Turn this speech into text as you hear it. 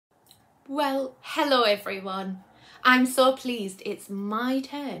Well, hello everyone. I'm so pleased it's my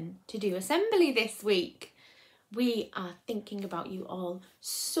turn to do assembly this week. We are thinking about you all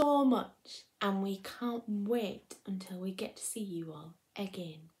so much and we can't wait until we get to see you all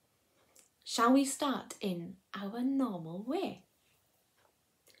again. Shall we start in our normal way?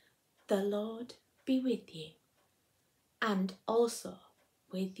 The Lord be with you and also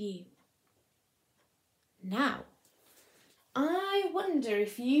with you. Now, I wonder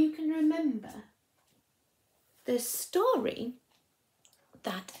if you can remember the story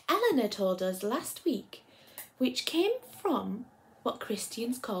that Eleanor told us last week, which came from what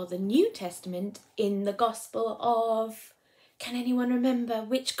Christians call the New Testament in the Gospel of... Can anyone remember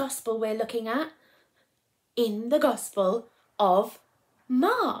which Gospel we're looking at? In the Gospel of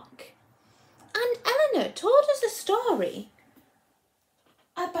Mark. And Eleanor told us a story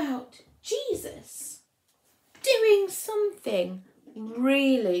about Jesus doing something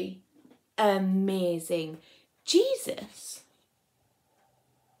really amazing. Jesus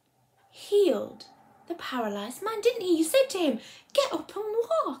healed the paralysed man, didn't he? You said to him, get up and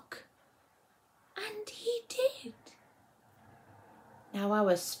walk. And he did. Now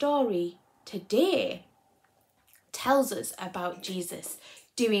our story today tells us about Jesus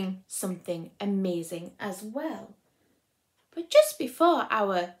doing something amazing as well. But just before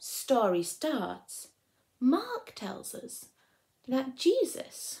our story starts, Mark tells us that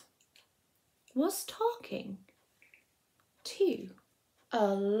Jesus was talking to a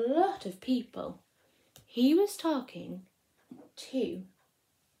lot of people. He was talking to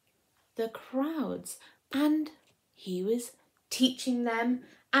the crowds and he was teaching them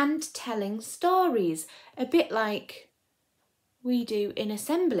and telling stories, a bit like we do in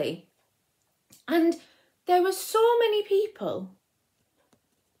assembly. And there were so many people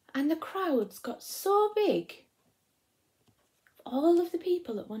and the crowds got so big, all of the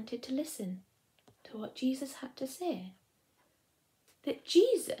people that wanted to listen to what Jesus had to say, that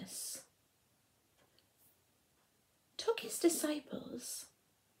Jesus took his disciples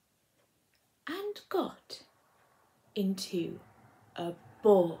and got into a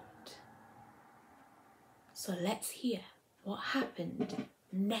boat. So let's hear what happened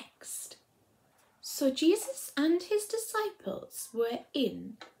next. So Jesus and his disciples were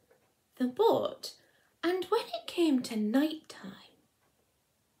in the boat, and when it came to night time,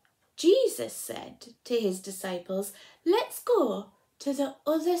 Jesus said to his disciples, let's go to the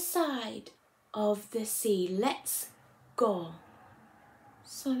other side of the sea. Let's go.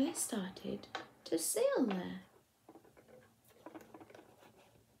 So they started to sail there.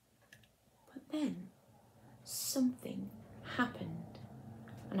 But then something happened,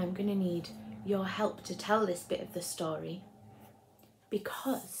 and I'm going to need your help to tell this bit of the story,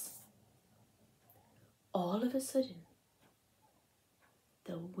 because all of a sudden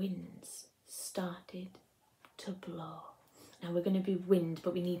the winds started to blow. Now we're going to be wind,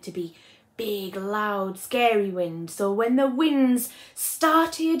 but we need to be big, loud, scary wind. So when the winds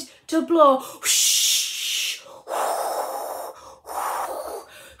started to blow, whoosh,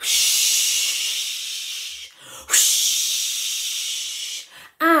 whoosh, whoosh,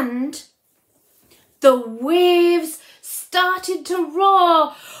 and the waves started to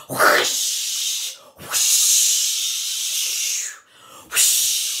roar, whoosh, whoosh,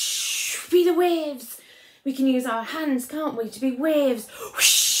 whoosh, be the waves. We can use our hands, can't we, to be waves.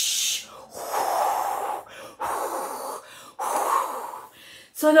 Whoosh,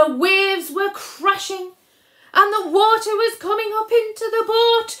 so the waves were crashing and the water was coming up into the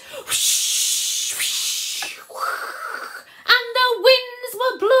boat. Whoosh, whoosh, and the winds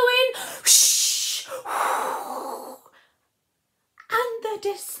were blowing. Whoosh, and the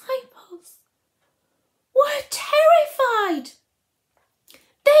disciples were terrified.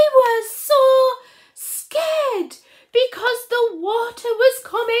 They were so scared because the water was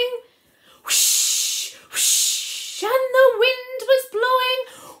coming, whoosh, whoosh, and the wind was blowing,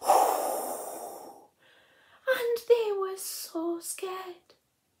 and they were so scared.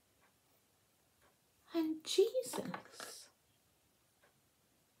 And Jesus,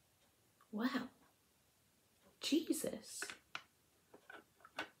 well, Jesus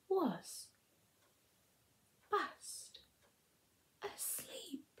was fast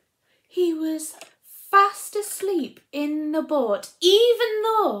asleep. He was fast asleep in the boat, even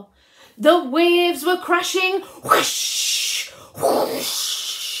though the waves were crashing, whoosh,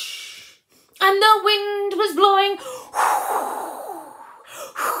 whoosh, and the wind was blowing.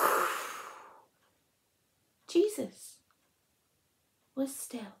 Jesus was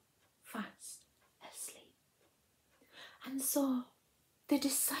still fast asleep. And so the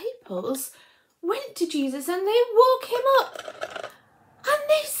disciples went to Jesus and they woke him up and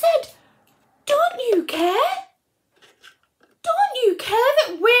they said,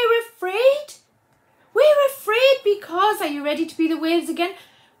 you ready to be the waves again?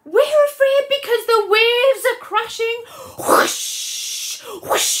 We're afraid because the waves are crashing. Whoosh,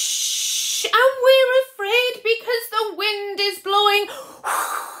 whoosh. And we're afraid because the wind is blowing.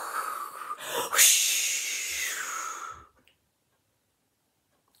 Whoosh.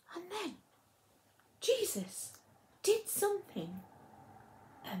 And then Jesus did something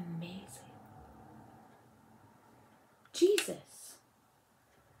amazing. Jesus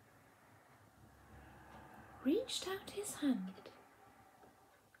reached out his hand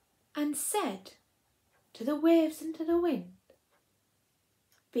and said to the waves and to the wind,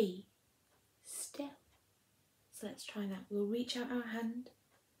 be still. So let's try that. We'll reach out our hand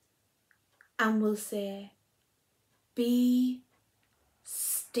and we'll say, be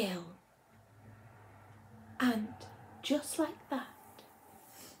still. And just like that,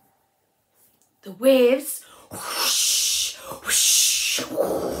 the waves, whoosh, whoosh,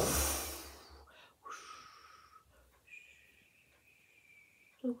 whoosh,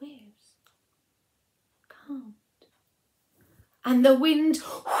 the waves calmed, and the wind,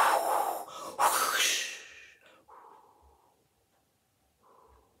 whoosh,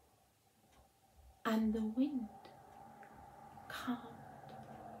 and the wind calmed.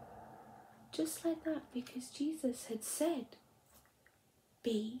 Just like that, because Jesus had said,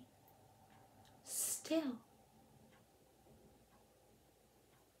 be still.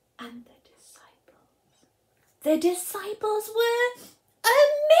 And the disciples were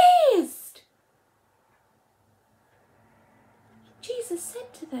amazed. Jesus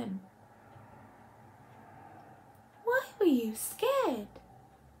said to them, why were you scared?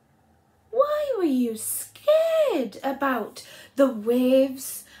 Why were you scared about the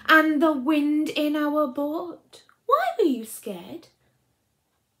waves and the wind in our boat? Why were you scared?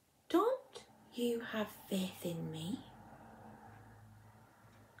 Don't you have faith in me?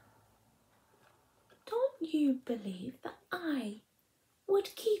 Don't you believe that I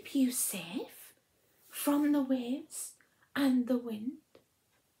would keep you safe from the waves and the wind?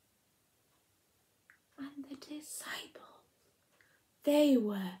 And the disciples, they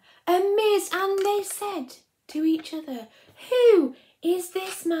were amazed, and they said to each other, who is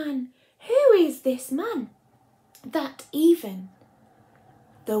this man? Who is this man that even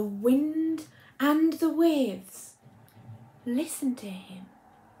the wind and the waves listen to him?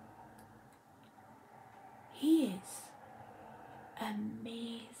 He is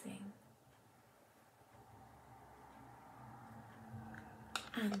amazing.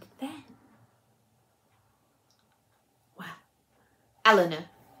 And then, well, Eleanor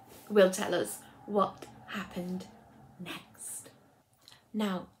will tell us what happened next.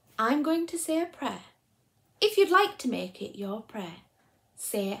 Now, I'm going to say a prayer. If you'd like to make it your prayer,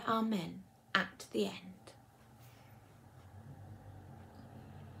 say Amen at the end.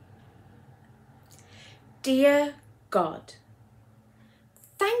 Dear God,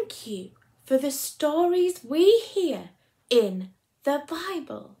 thank you for the stories we hear in the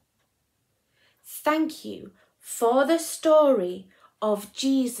Bible. Thank you for the story of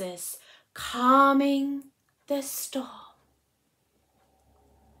Jesus calming the storm.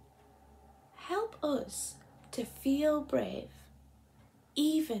 Help us to feel brave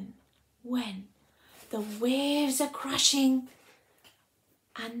even when the waves are crashing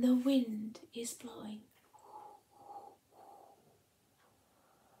and the wind is blowing.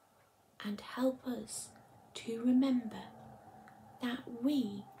 And help us to remember that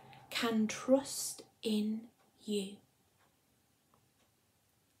we can trust in you.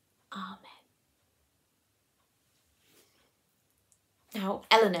 Amen. Now,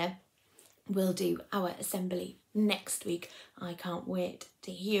 Eleanor will do our assembly next week. I can't wait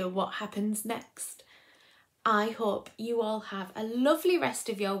to hear what happens next. I hope you all have a lovely rest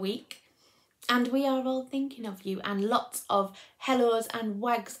of your week. And we are all thinking of you, and lots of hellos and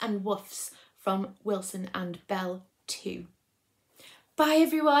wags and woofs from Wilson and Belle too. Bye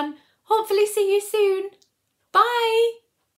everyone. Hopefully see you soon. Bye.